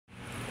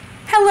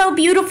Hello,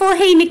 beautiful.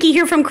 Hey, Nikki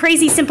here from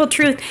Crazy Simple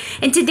Truth.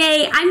 And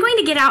today I'm going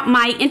to get out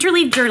my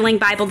Interleave Journaling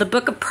Bible, the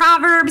book of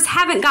Proverbs.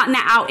 Haven't gotten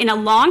that out in a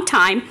long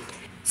time.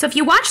 So if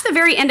you watch the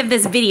very end of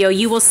this video,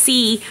 you will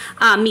see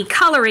me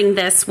coloring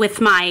this with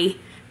my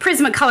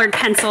Prismacolor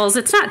pencils.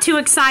 It's not too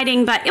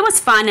exciting, but it was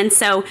fun. And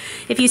so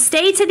if you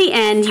stay to the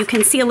end, you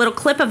can see a little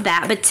clip of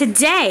that. But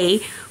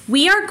today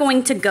we are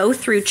going to go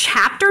through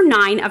chapter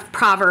 9 of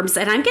Proverbs,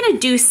 and I'm going to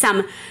do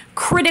some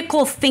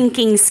critical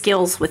thinking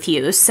skills with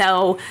you.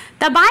 So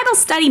the Bible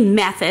study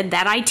method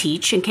that I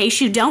teach, in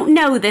case you don't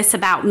know this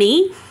about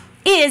me,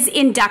 is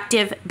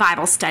inductive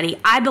Bible study.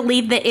 I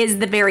believe that is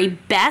the very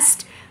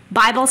best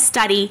Bible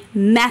study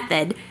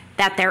method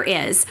that there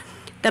is.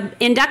 The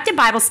inductive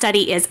Bible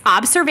study is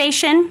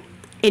observation,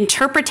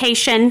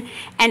 interpretation,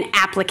 and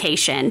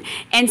application.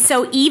 And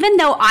so even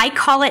though I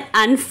call it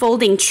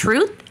unfolding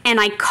truth, and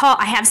I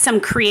have some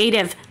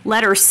creative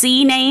letter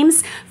C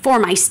names for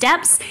my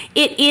steps,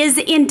 it is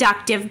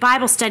inductive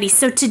Bible study.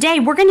 So today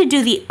we're going to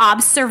do the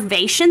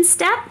observation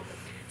step.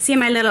 See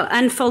my little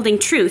unfolding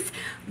truth?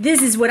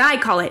 This is what I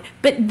call it.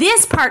 But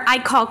this part I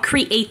call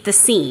create the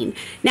scene.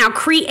 Now,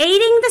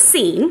 creating the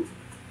scene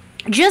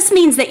just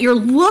means that you're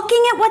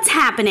looking at what's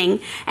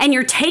happening and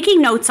you're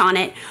taking notes on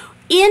it,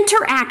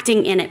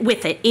 interacting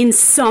with it in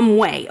some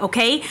way,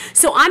 okay?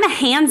 So I'm a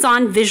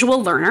hands-on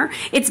visual learner.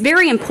 It's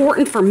very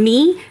important for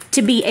me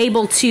to be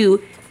able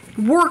to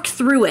work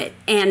through it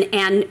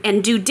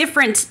and do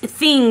different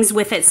things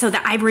with it so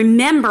that I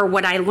remember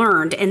what I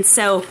learned. And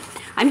so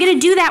I'm going to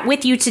do that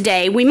with you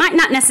today. We might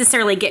not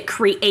necessarily get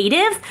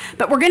creative,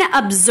 but we're going to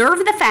observe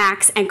the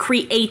facts and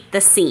create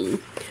the scene.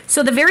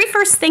 So the very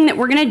first thing that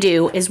we're going to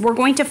do is we're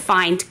going to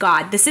find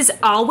God. This is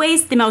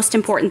always the most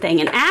important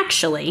thing. And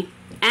actually,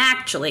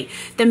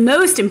 the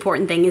most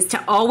important thing is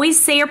to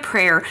always say a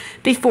prayer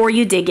before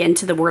you dig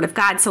into the Word of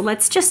God. So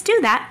let's just do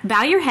that.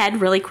 Bow your head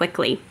really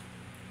quickly.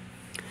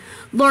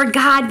 Lord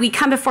God, we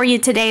come before you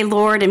today,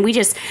 Lord, and we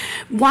just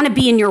want to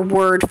be in your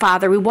word,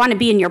 Father. We want to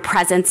be in your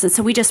presence. And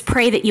so we just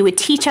pray that you would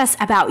teach us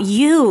about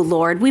you,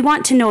 Lord. We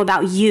want to know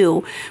about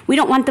you. We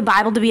don't want the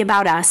Bible to be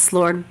about us,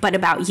 Lord, but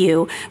about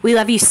you. We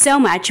love you so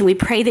much, and we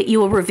pray that you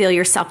will reveal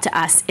yourself to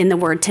us in the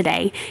word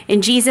today.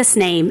 In Jesus'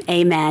 name,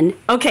 amen.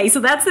 Okay, so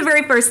that's the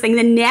very first thing.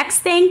 The next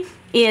thing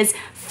is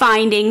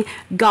finding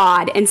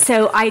God. And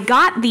so I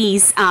got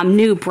these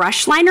new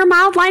brush liner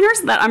mild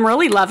liners that I'm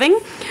really loving.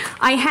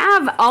 I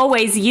have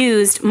always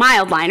used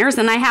mild liners,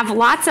 and I have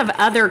lots of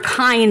other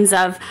kinds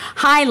of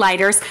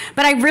highlighters,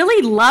 but I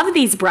really love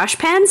these brush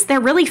pens. They're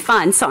really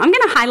fun. So I'm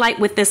going to highlight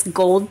with this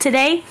gold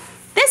today.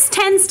 This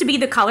tends to be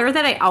the color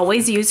that I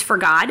always use for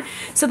God.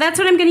 So that's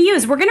what I'm going to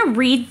use. We're going to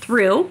read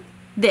through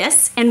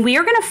this, and we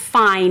are going to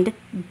find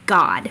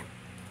God.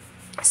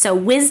 So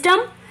wisdom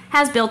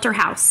has built her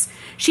house.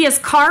 She has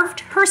carved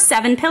her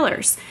 7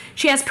 pillars.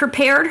 She has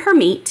prepared her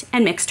meat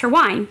and mixed her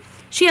wine.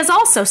 She has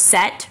also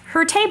set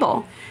her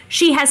table.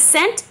 She has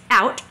sent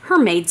out her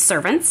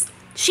maidservants.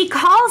 She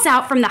calls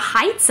out from the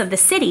heights of the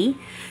city,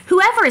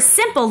 "Whoever is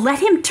simple, let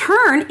him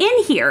turn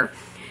in here."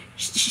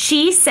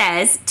 She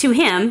says to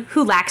him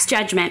who lacks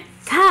judgment,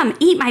 "Come,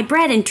 eat my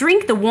bread and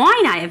drink the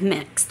wine I have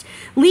mixed.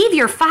 Leave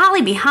your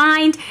folly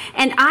behind,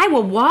 and I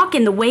will walk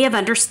in the way of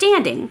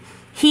understanding.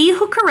 He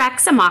who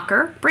corrects a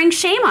mocker brings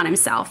shame on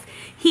himself.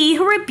 He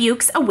who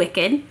rebukes a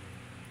wicked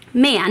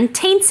man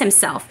taints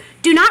himself.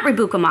 Do not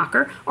rebuke a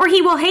mocker, or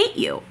he will hate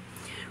you.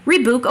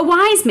 Rebuke a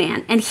wise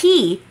man, and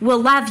he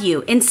will love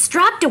you.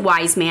 Instruct a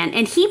wise man,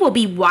 and he will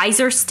be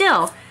wiser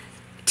still.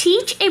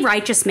 Teach a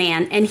righteous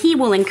man, and he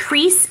will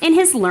increase in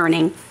his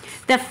learning.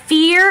 The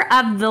fear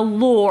of the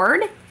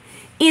Lord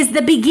is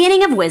the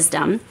beginning of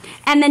wisdom,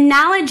 and the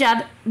knowledge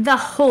of the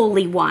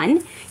Holy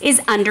One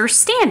is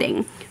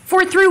understanding.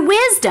 For through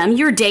wisdom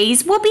your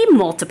days will be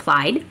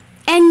multiplied,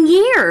 and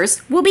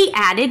years will be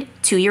added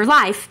to your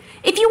life.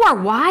 If you are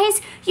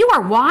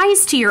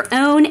wise to your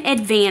own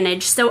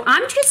advantage. So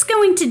I'm just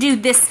going to do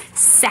this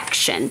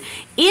section.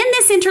 In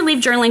this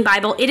Interleave Journaling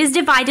Bible, it is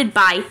divided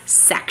by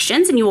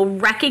sections, and you will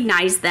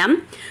recognize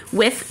them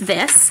with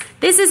this.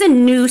 This is a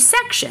new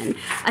section.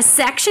 A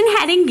section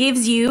heading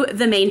gives you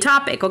the main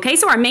topic, okay?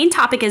 So our main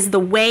topic is the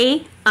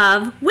way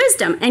of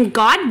wisdom, and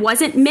God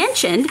wasn't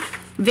mentioned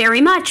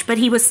very much, but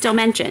he was still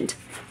mentioned.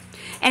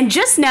 And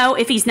just know,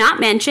 if he's not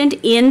mentioned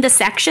in the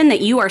section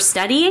that you are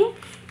studying,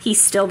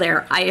 he's still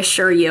there, I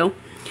assure you.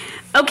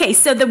 Okay,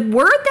 so the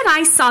word that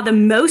I saw the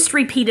most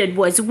repeated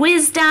was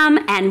wisdom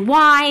and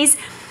wise.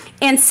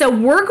 And so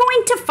we're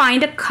going to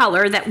find a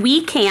color that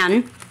we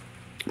can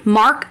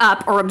mark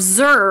up or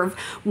observe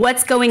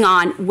what's going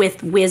on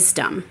with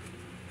wisdom.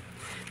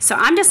 So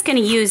I'm just going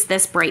to use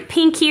this bright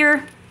pink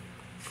here.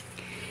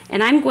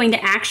 And I'm going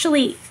to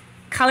actually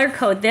color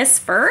code this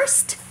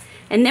first.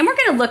 And then we're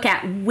going to look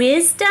at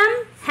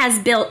wisdom has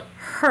built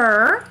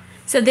her.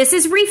 So this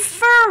is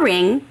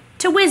referring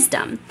to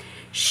wisdom.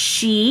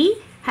 She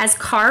has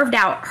carved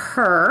out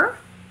her.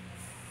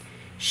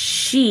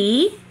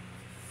 She,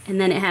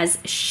 and then it has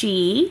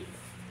she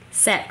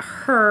set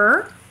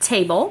her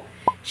table.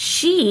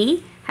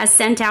 She has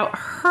sent out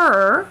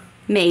her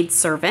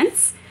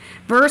maidservants.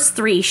 Verse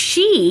 3,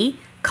 she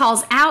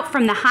calls out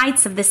from the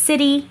heights of the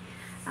city.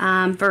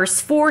 Verse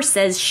 4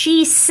 says,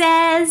 she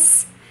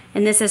says,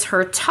 and this is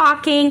her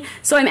talking.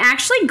 So I'm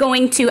actually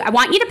I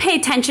want you to pay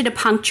attention to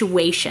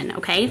punctuation,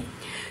 okay?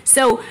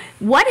 So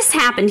what has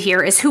happened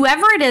here is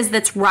whoever it is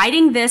that's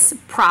writing this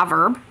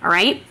proverb, all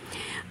right,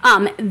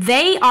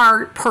 they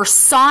are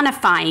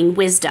personifying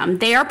wisdom.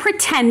 They are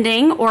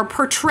pretending or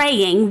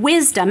portraying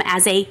wisdom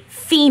as a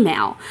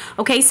female.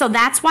 Okay, so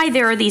that's why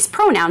there are these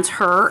pronouns,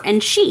 her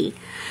and she.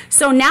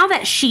 So now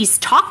that she's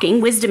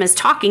talking, wisdom is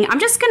talking, I'm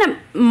just going to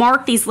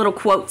mark these little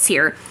quotes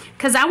here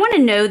because I want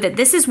to know that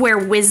this is where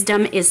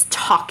wisdom is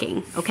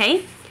talking,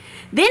 okay?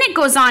 Then it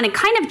goes on and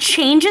kind of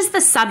changes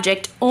the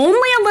subject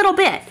only a little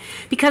bit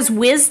because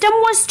wisdom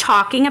was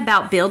talking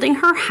about building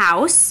her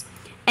house.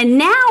 And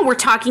now we're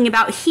talking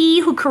about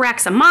he who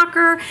corrects a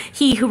mocker,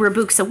 he who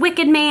rebukes a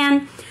wicked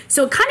man.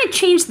 So it kind of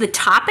changed the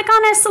topic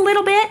on us a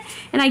little bit.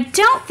 And I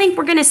don't think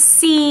we're going to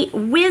see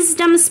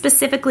wisdom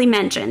specifically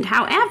mentioned.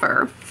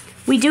 However,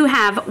 we do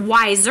have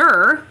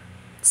wiser.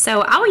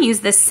 So I'll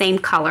use this same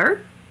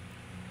color.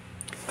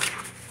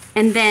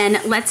 And then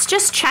let's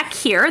just check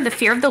here. The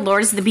fear of the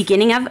Lord is the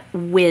beginning of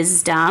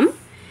wisdom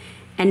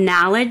and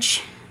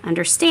knowledge,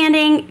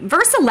 understanding.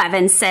 Verse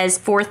 11 says,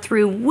 for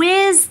through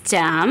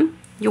wisdom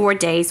your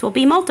days will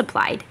be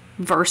multiplied.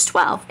 Verse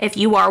 12, if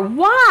you are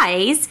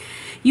wise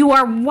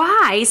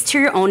to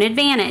your own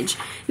advantage.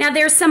 Now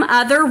there's some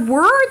other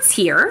words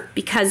here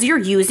because you're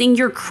using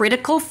your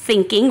critical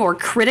thinking or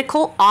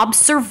critical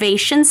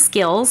observation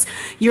skills.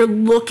 You're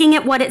looking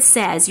at what it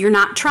says. You're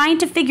not trying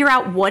to figure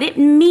out what it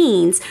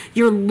means.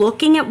 You're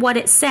looking at what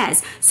it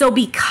says. So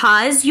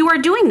because you are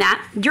doing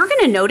that, you're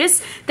going to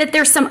notice that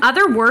there's some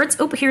other words.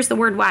 Oh, here's the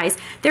word wise.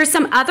 There's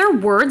some other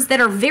words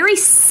that are very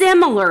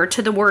similar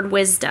to the word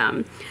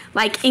wisdom,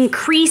 like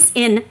increase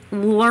in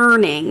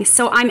learning.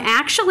 So I'm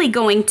actually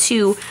going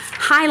to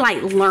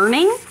highlight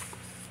learning.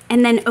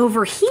 And then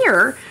over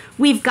here,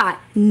 we've got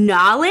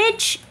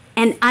knowledge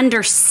and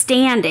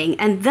understanding.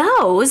 And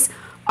those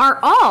are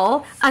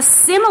all a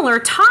similar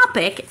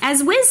topic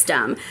as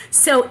wisdom.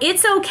 So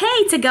it's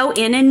okay to go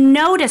in and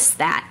notice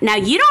that. Now,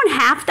 you don't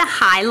have to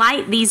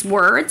highlight these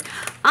words.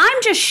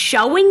 I'm just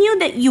showing you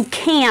that you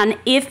can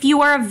if you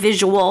are a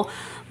visual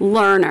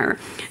learner.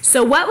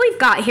 So what we've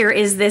got here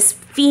is this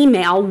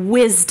female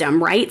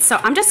wisdom, right? So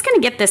I'm just going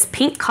to get this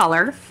pink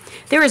color.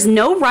 There is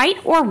no right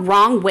or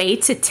wrong way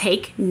to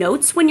take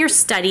notes when you're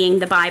studying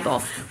the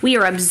Bible. We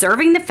are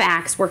observing the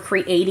facts. We're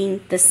creating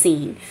the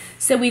scene.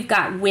 So we've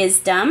got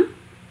wisdom.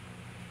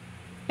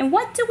 And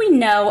what do we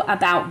know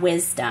about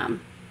wisdom?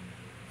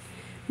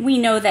 We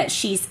know that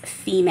she's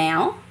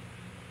female.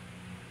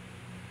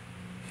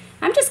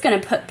 I'm just going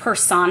to put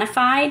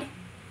personified.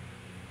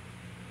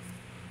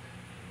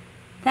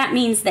 That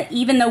means that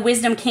even though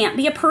wisdom can't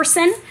be a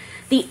person,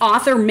 the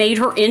author made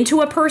her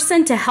into a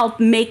person to help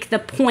make the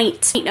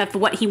point of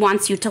what he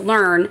wants you to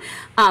learn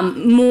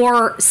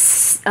more,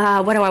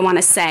 what do I want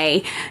to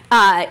say,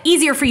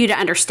 easier for you to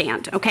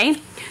understand, okay?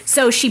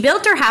 So she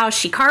built her house,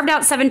 she carved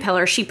out 7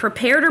 pillars, she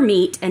prepared her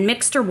meat and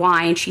mixed her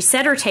wine, she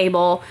set her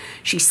table,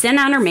 she sent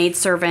on her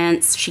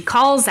maidservants, she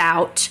calls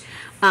out,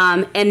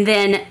 and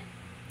then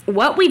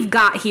what we've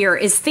got here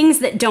is things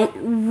that don't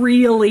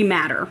really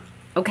matter.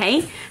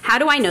 Okay, how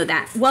do I know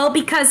that? Well,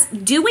 because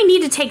do we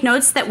need to take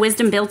notes that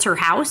wisdom built her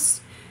house?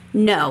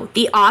 No,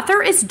 the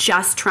author is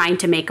just trying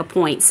to make a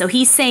point. So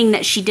he's saying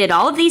that she did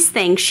all of these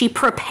things, she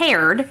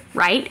prepared,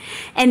 right?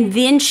 And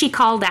then she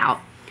called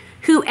out.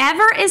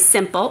 Whoever is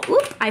simple,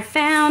 I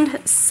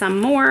found some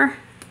more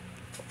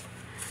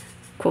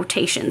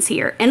quotations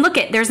here. And look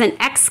at, there's an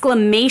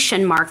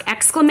exclamation mark.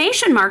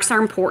 Exclamation marks are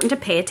important to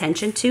pay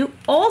attention to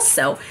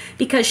also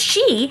because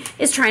she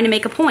is trying to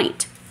make a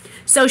point.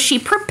 So she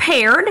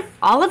prepared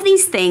all of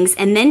these things,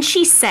 and then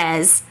she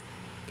says,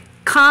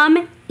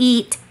 come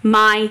eat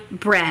my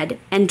bread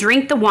and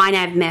drink the wine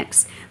I've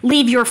mixed.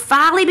 Leave your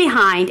folly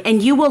behind,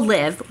 and you will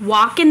live.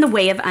 Walk in the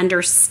way of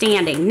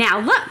understanding.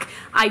 Now, look,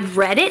 I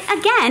read it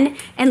again,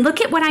 and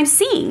look at what I'm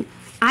seeing.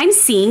 I'm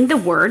seeing the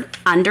word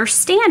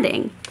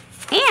understanding.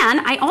 And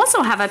I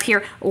also have up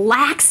here,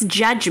 lacks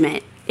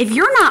judgment. If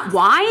you're not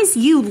wise,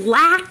 you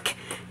lack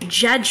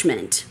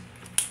judgment.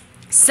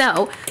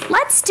 So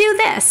let's do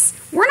this.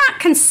 We're not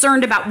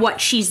concerned about what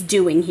she's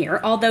doing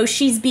here, although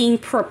she's being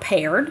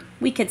prepared.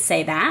 We could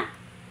say that.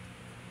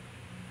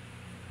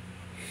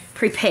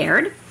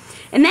 Prepared.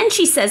 And then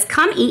she says,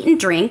 come eat and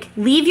drink.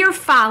 Leave your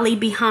folly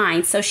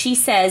behind. So she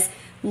says,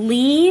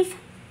 leave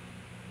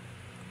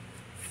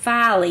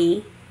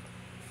folly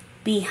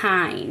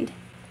behind.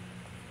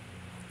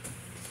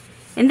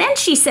 And then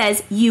she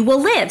says, you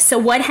will live. So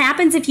what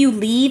happens if you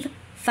leave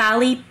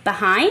folly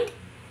behind?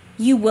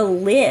 You will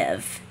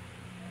live.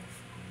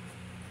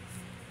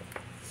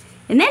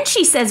 And then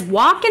she says,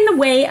 walk in the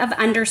way of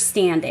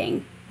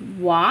understanding.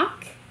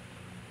 Walk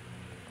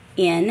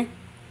in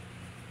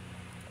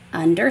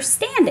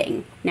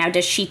understanding. Now,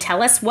 does she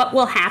tell us what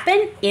will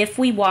happen if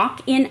we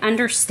walk in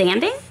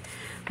understanding?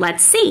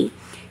 Let's see.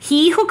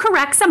 He who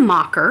corrects a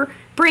mocker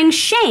brings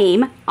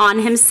shame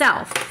on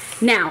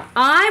himself. Now,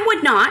 I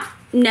would not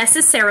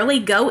necessarily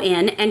go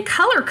in and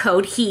color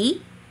code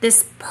he,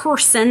 this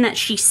person that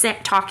she's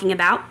talking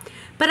about,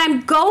 but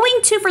I'm going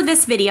to for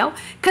this video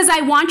because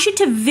I want you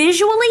to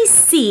visually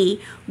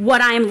see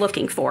what I'm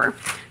looking for.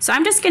 So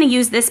I'm just going to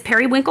use this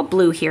periwinkle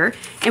blue here,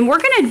 and we're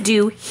going to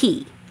do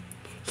he.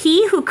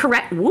 He who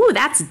woo,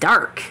 that's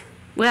dark.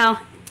 Well,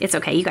 it's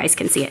okay, you guys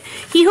can see it.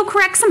 He who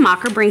corrects a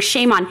mocker brings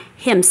shame on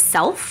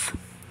himself.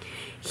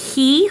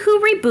 He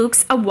who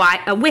rebukes a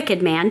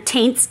wicked man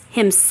taints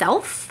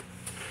himself.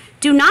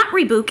 Do not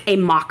rebuke a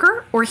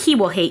mocker, or he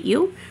will hate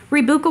you.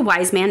 Rebuke a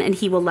wise man, and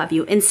he will love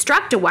you.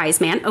 Instruct a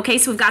wise man. Okay,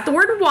 so we've got the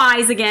word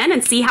wise again,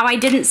 and see how I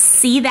didn't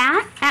see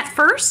that at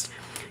first?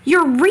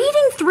 You're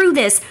reading through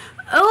this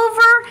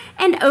over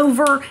and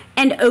over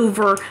and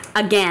over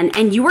again,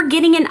 and you are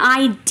getting an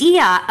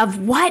idea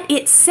of what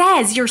it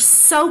says. You're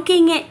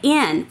soaking it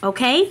in,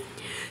 okay?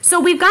 So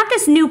we've got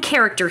this new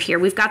character here.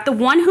 We've got the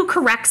one who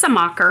corrects a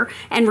mocker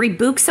and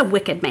rebukes a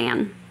wicked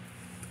man.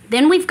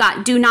 Then we've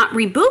got do not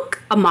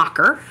rebuke a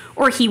mocker,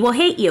 or he will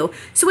hate you.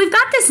 So we've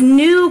got this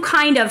new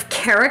kind of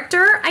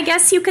character, I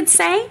guess you could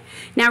say.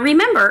 Now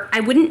remember,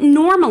 I wouldn't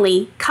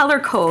normally color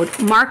code,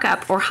 mark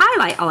up, or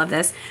highlight all of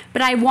this,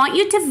 but I want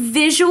you to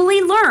visually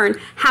learn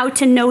how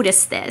to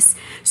notice this.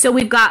 So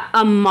we've got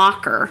a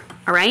mocker,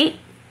 all right?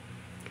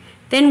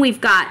 Then we've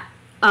got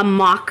a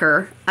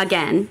mocker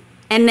again,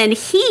 and then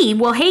he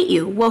will hate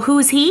you. Well,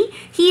 who's he?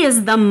 He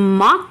is the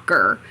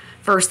mocker.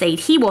 Verse 8,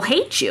 he will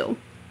hate you.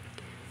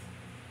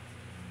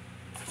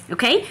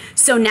 Okay,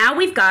 so now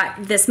we've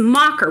got this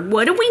mocker.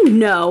 What do we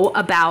know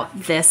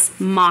about this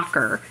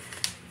mocker?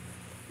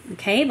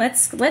 Okay,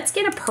 let's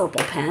get a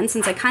purple pen,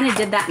 since I kind of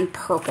did that in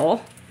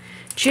purple,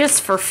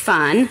 just for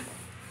fun.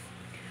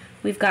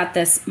 We've got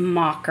this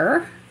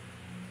mocker.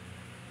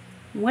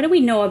 What do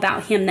we know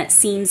about him that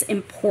seems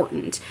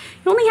important?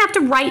 You only have to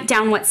write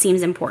down what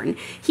seems important.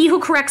 He who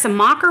corrects a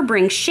mocker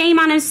brings shame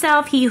on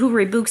himself. He who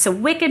rebukes a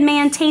wicked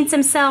man taints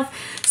himself.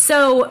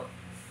 So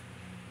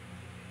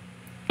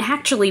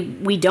actually,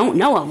 we don't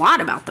know a lot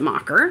about the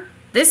mocker.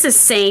 This is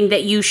saying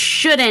that you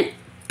shouldn't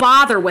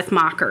bother with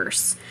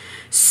mockers.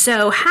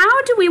 So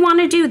how do we want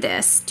to do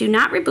this? Do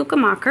not rebuke a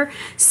mocker.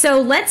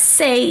 So let's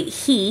say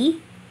he,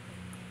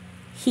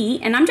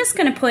 and I'm just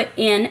going to put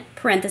in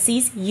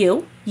parentheses,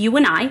 you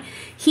and I.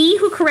 He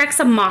who corrects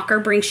a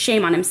mocker brings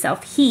shame on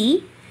himself.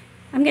 He,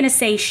 I'm going to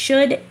say,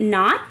 should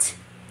not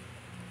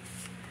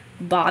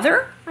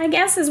bother, I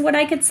guess is what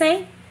I could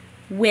say,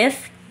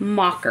 with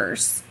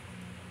mockers.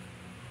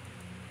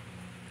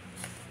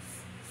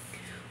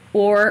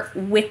 Or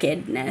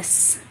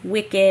wickedness.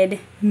 Wicked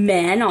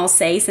men, I'll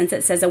say, since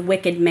it says a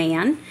wicked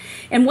man.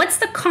 And what's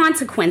the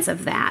consequence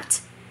of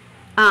that?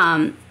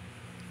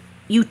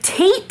 You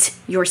taint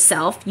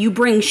yourself. You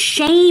bring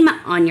shame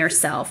on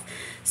yourself.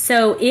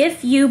 So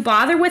if you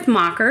bother with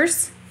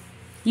mockers,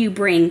 you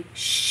bring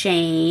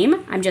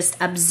shame. I'm just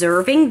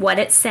observing what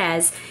it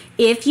says.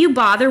 If you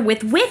bother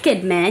with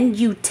wicked men,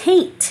 you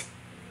taint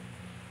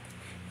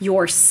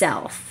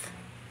yourself.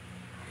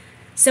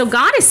 So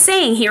God is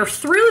saying here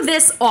through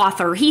this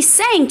author, he's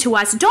saying to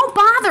us, don't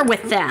bother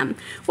with them.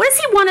 What does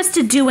he want us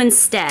to do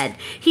instead?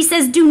 He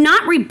says, do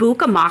not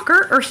rebuke a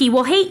mocker, or he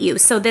will hate you.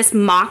 So this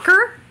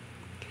mocker,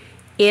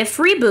 if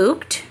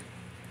rebuked,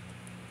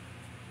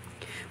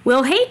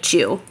 will hate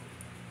you.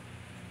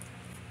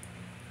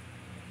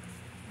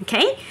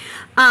 Okay?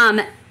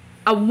 A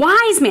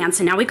wise man.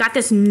 So now we've got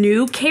this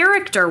new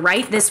character,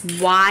 right? This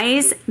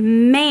wise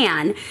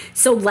man.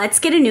 So let's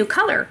get a new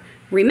color.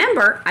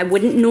 Remember, I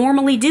wouldn't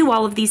normally do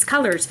all of these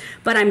colors,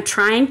 but I'm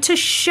trying to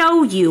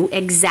show you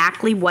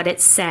exactly what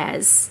it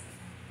says.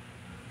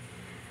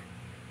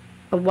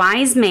 A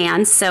wise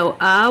man, so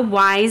a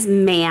wise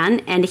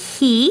man, and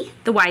he,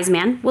 the wise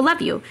man, will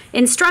love you.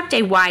 Instruct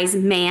a wise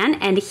man,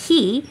 and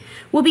he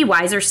will be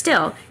wiser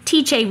still.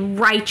 Teach a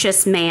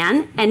righteous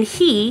man, and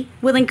he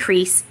will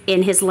increase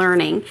in his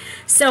learning.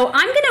 So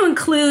I'm going to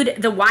include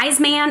the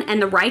wise man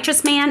and the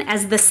righteous man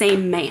as the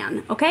same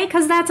man, okay?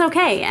 Because that's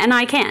okay, and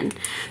I can.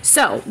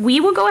 So we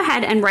will go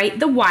ahead and write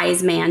the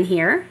wise man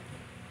here.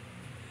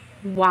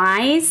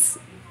 Wise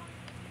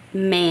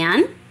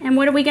man. And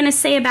what are we going to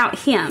say about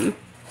him?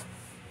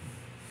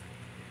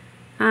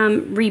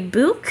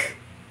 Rebuke.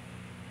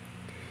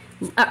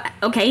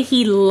 Okay,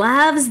 he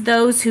loves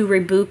those who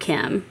rebuke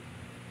him.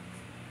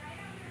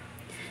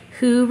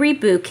 Who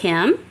rebuke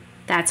him.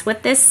 That's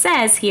what this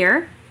says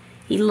here.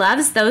 He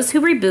loves those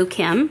who rebuke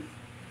him.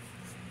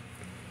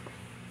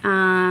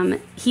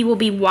 He will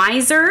be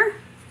wiser.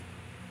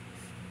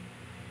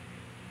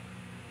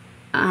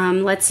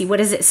 Let's see, what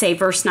does it say?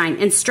 Verse 9.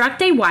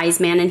 Instruct a wise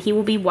man, and he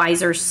will be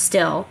wiser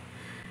still.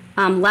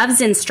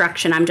 Loves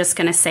instruction. I'm just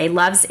going to say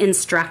loves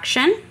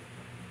instruction.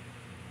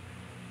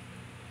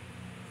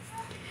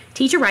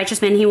 Teach a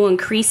righteous man, he will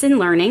increase in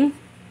learning.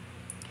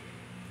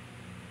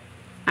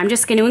 I'm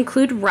just going to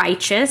include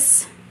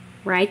righteous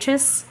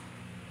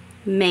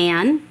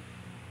man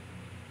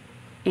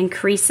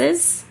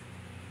increases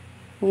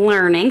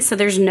learning. So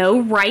there's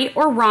no right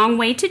or wrong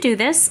way to do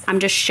this. I'm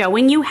just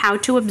showing you how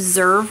to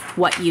observe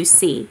what you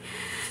see.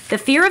 The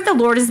fear of the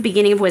Lord is the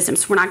beginning of wisdom,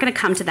 so we're not going to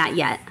come to that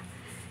yet.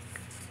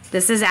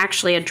 This is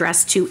actually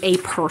addressed to a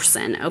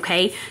person,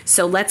 okay?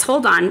 So let's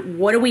hold on.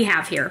 What do we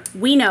have here?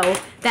 We know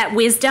that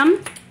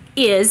wisdom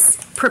is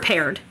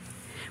prepared.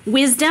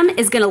 Wisdom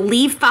is going to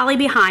leave folly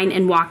behind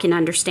and walk in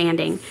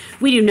understanding.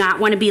 We do not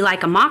want to be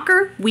like a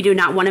mocker. We do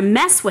not want to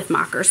mess with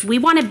mockers. We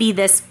want to be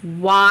this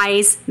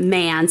wise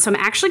man. So I'm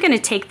actually going to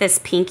take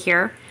this pink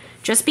here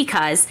just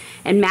because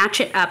and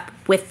match it up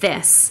with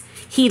this.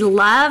 He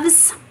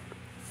loves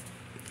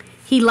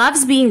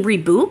being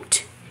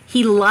rebuked.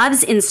 He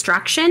loves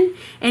instruction,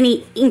 and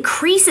he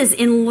increases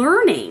in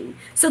learning.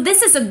 So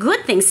this is a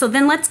good thing. So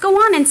then let's go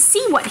on and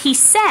see what he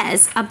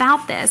says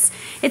about this.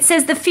 It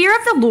says, the fear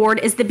of the Lord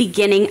is the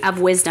beginning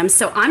of wisdom.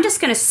 So I'm just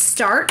going to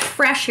start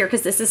fresh here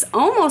because this is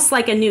almost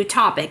like a new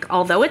topic,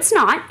 although it's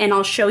not, and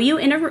I'll show you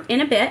in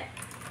a bit.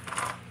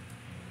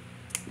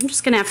 I'm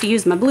just going to have to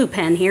use my blue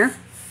pen here.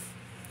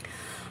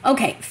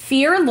 Okay,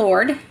 fear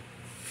the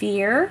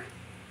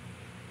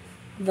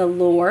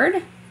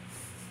Lord.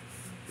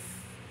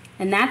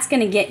 And that's going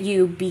to get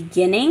you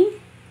beginning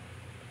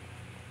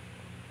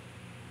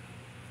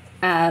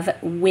of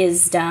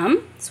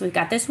wisdom. So we've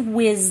got this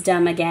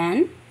wisdom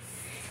again.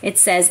 It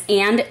says,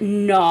 and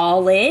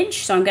knowledge.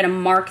 So I'm going to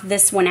mark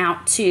this one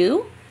out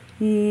too.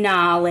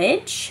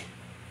 Knowledge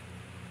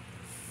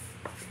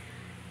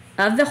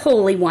of the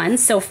Holy One.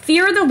 So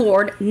fear of the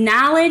Lord,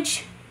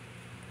 knowledge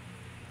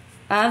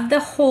of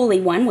the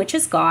Holy One, which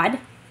is God.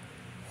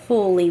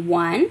 Holy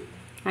One.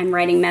 I'm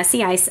writing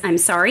messy, I'm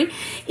sorry,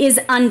 is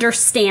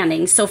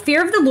understanding. So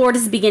fear of the Lord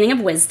is the beginning of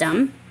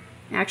wisdom.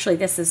 Actually,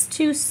 this is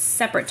two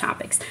separate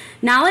topics.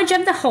 Knowledge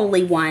of the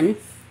Holy One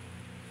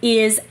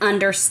is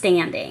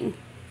understanding.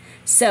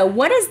 So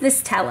what does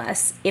this tell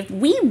us? If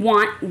we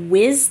want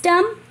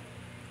wisdom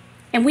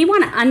and we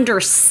want to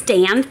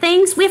understand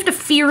things, we have to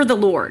fear the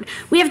Lord.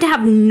 We have to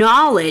have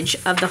knowledge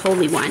of the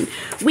Holy One.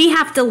 We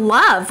have to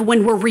love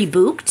when we're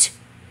rebuked.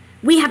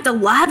 We have to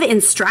love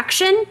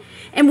instruction.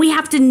 And we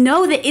have to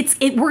know that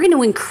we're going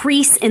to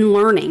increase in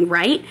learning,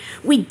 right?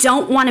 We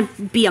don't want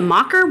to be a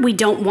mocker. We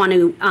don't want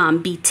to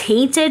be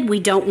tainted.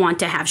 We don't want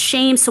to have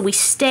shame. So we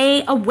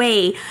stay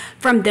away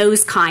from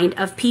those kind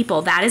of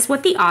people. That is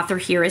what the author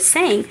here is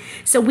saying.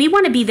 So we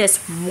want to be this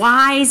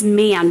wise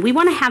man. We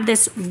want to have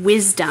this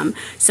wisdom.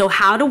 So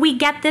how do we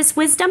get this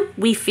wisdom?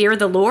 We fear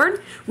the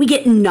Lord. We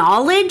get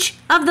knowledge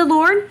of the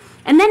Lord.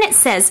 And then it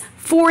says,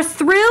 for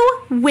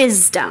through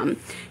wisdom.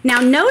 Now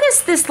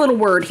notice this little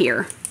word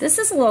here. This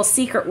is a little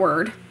secret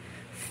word,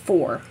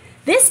 for.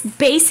 This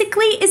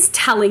basically is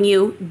telling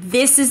you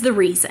this is the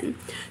reason.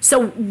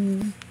 So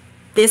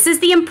this is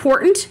the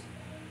important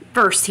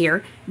verse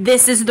here.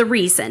 This is the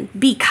reason.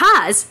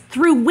 Because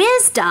through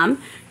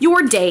wisdom,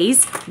 your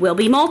days will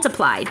be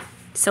multiplied.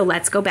 So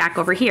let's go back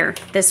over here.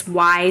 This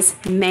wise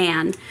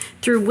man.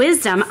 Through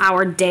wisdom,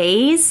 our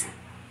days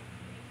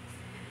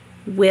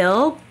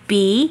will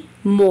be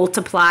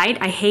multiplied.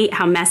 I hate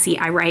how messy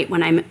I write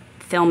when I'm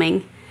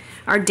filming.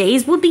 Our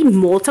days will be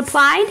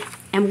multiplied.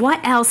 And what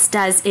else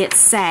does it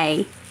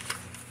say?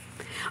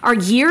 Our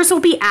years will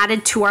be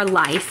added to our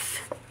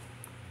life.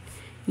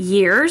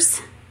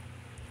 Years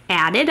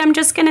added, I'm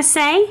just going to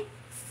say.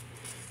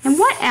 And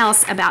what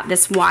else about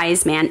this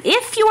wise man?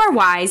 If you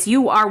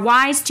are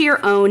wise to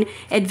your own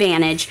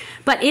advantage.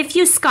 But if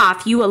you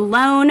scoff, you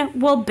alone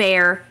will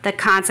bear the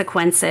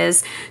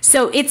consequences.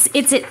 So it's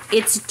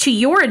to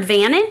your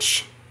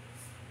advantage.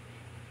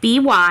 Be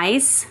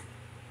wise.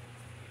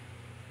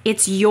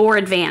 It's your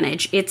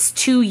advantage. It's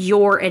to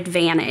your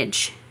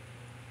advantage.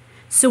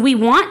 So we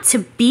want to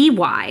be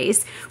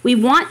wise. We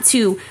want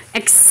to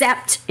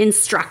accept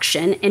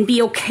instruction and be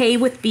okay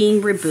with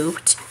being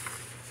rebuked.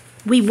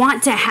 We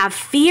want to have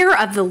fear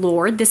of the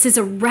Lord. This is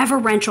a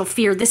reverential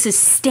fear. This is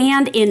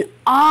stand in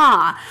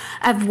awe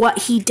of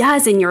what he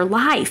does in your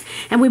life.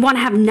 And we want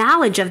to have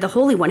knowledge of the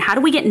Holy One. How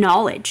do we get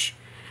knowledge?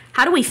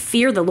 How do we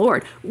fear the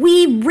Lord?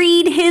 We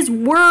read his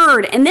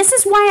word. And this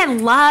is why I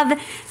love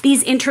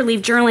these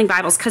interleave journaling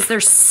Bibles, because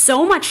there's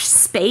so much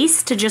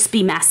space to just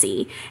be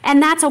messy.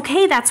 And that's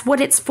okay. That's what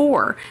it's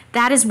for.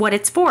 That is what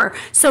it's for.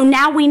 So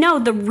now we know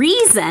the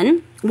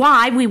reason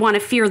why we want to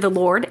fear the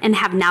Lord and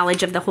have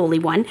knowledge of the Holy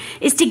One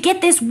is to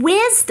get this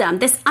wisdom,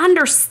 this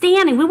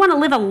understanding. We want to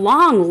live a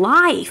long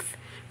life,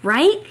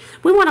 right?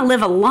 We want to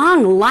live a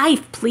long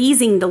life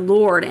pleasing the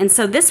Lord. And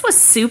so this was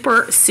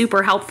super,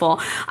 super helpful.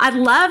 I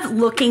love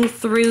looking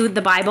through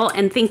the Bible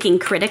and thinking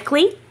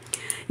critically.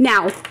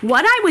 Now,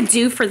 what I would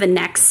do for the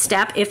next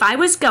step, if I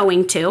was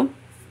going to,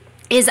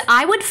 is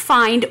I would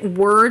find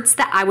words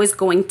that I was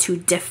going to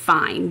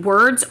define.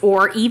 Words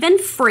or even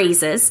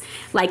phrases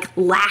like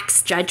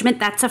lax judgment.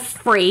 That's a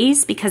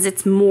phrase because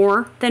it's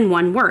more than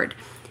one word.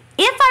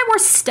 If I were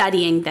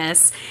studying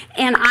this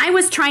and I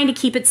was trying to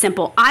keep it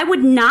simple, I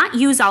would not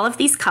use all of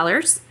these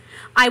colors.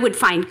 I would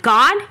find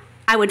God.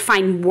 I would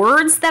find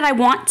words that I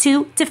want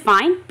to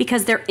define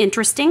because they're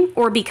interesting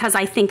or because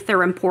I think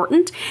they're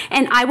important.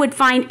 And I would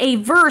find a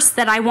verse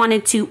that I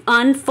wanted to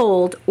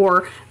unfold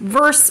or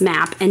verse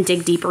map and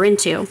dig deeper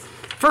into.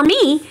 For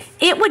me,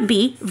 it would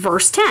be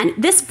verse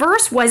 10. This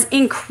verse was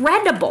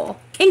incredible.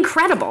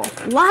 incredible.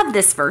 Love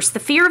this verse, the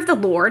fear of the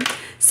Lord.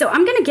 So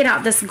I'm going to get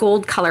out this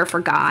gold color for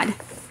God.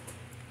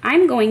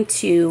 I'm going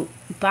to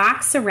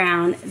box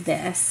around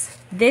this.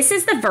 This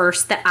is the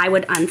verse that I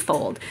would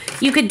unfold.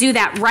 You could do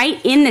that right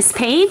in this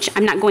page.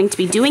 I'm not going to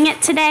be doing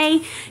it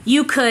today.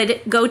 You could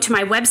go to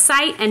my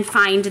website and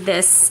find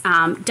this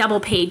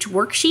double page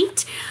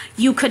worksheet.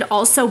 You could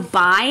also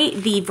buy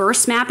the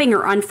verse mapping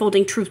or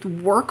unfolding truth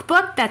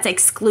workbook that's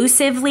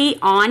exclusively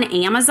on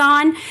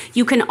Amazon.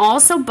 You can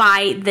also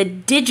buy the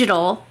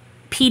digital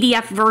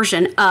PDF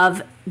version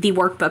of the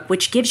workbook,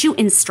 which gives you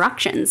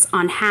instructions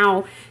on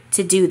how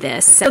to do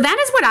this. So that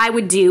is what I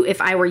would do if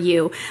I were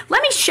you.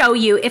 Let me show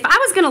you, if I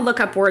was gonna look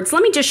up words,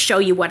 let me just show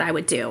you what I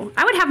would do.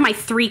 I would have my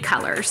 3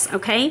 colors,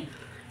 okay?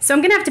 So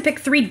I'm gonna have to pick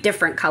 3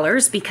 different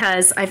colors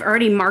because I've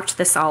already marked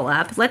this all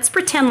up. Let's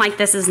pretend like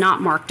this is not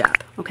marked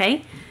up,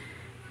 okay?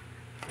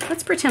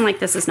 Let's pretend like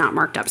this is not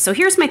marked up. So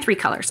here's my 3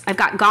 colors. I've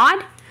got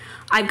God,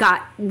 I've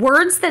got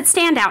words that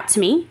stand out to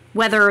me,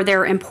 whether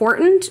they're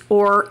important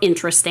or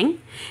interesting,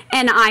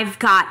 and I've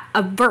got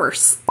a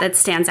verse that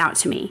stands out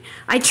to me.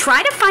 I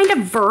try to find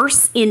a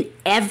verse in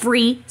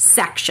every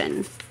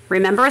section.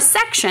 Remember, a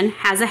section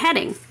has a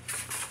heading.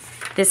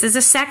 This is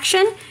a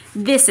section,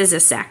 this is a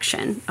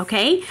section,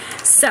 okay?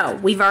 So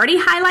we've already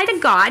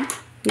highlighted God.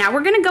 Now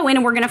we're going to go in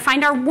and we're going to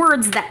find our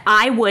words that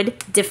I would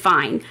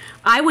define.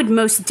 I would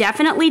most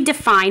definitely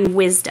define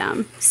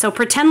wisdom. So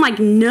pretend like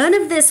none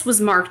of this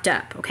was marked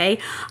up, okay?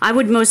 I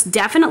would most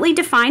definitely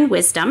define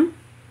wisdom.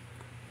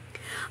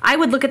 I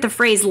would look at the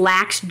phrase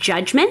lacks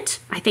judgment.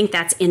 I think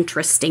that's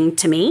interesting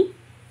to me.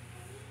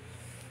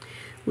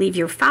 Leave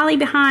your folly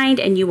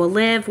behind and you will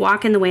live,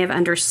 walk in the way of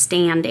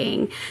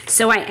understanding.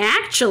 So I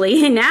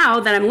actually, now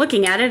that I'm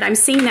looking at it, I'm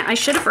seeing that I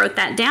should have wrote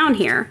that down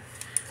here.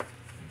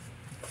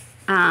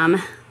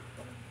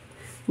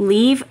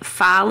 Leave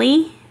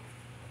folly,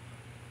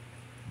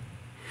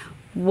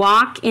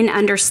 walk in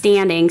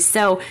understanding.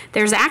 So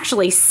there's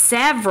actually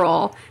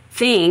several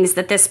things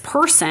that this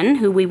person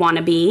who we want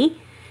to be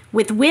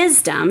with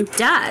wisdom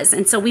does.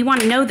 And so we want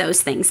to know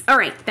those things. All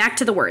right, back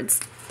to the words.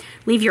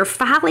 Leave your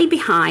folly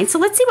behind. So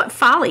let's see what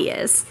folly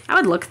is. I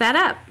would look that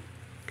up.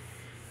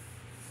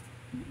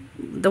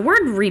 The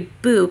word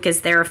rebuke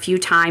is there a few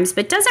times,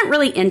 but doesn't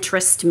really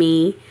interest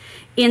me.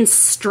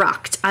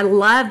 Instruct. I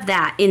love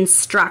that,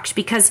 instruct,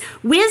 because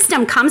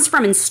wisdom comes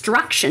from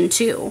instruction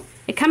too.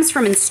 It comes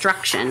from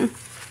instruction.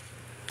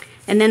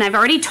 And then I've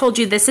already told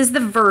you this is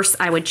the verse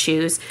I would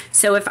choose.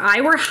 So if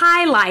I were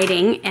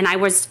highlighting and I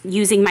was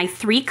using my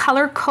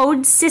 3-color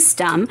code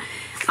system,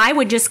 I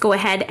would just go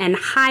ahead and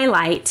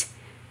highlight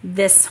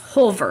this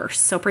whole verse.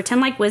 So pretend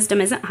like wisdom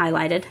isn't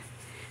highlighted.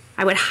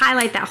 I would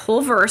highlight that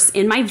whole verse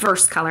in my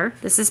verse color.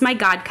 This is my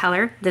God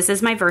color. This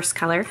is my verse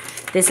color.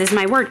 This is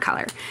my word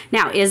color.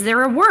 Now, is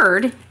there a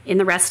word in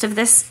the rest of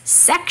this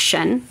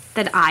section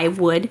that I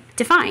would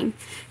define?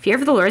 Fear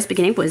of the Lord is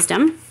beginning of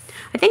wisdom.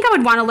 I think I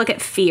would want to look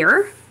at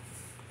fear.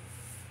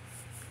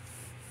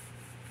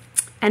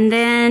 And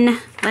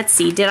then, let's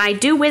see, did I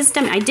do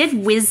wisdom? I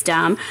did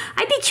wisdom.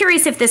 I'd be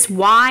curious if this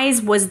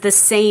wise was the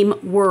same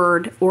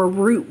word or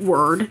root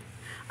word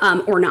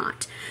or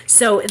not.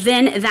 So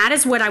then that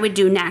is what I would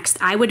do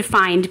next. I would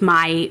find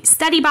my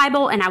study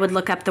Bible and I would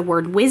look up the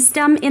word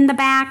wisdom in the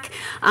back.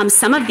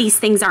 Some of these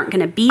things aren't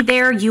going to be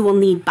there. You will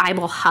need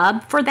Bible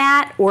Hub for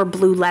that or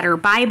Blue Letter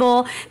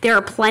Bible. There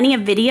are plenty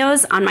of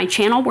videos on my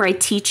channel where I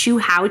teach you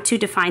how to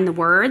define the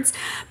words,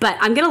 but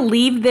I'm going to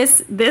leave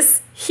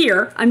this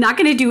here. I'm not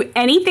going to do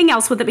anything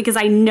else with it because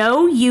I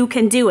know you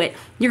can do it.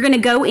 You're going to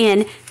go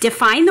in,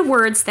 define the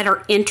words that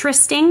are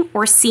interesting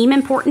or seem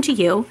important to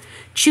you,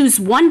 choose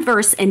one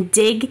verse and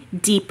dig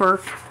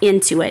deeper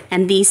into it.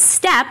 And these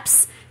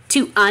steps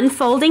to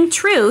unfolding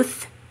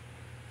truth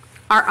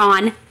are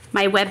on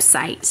my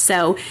website.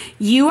 So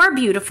you are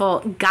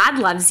beautiful. God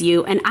loves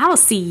you, and I will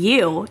see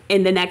you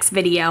in the next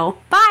video.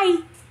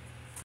 Bye.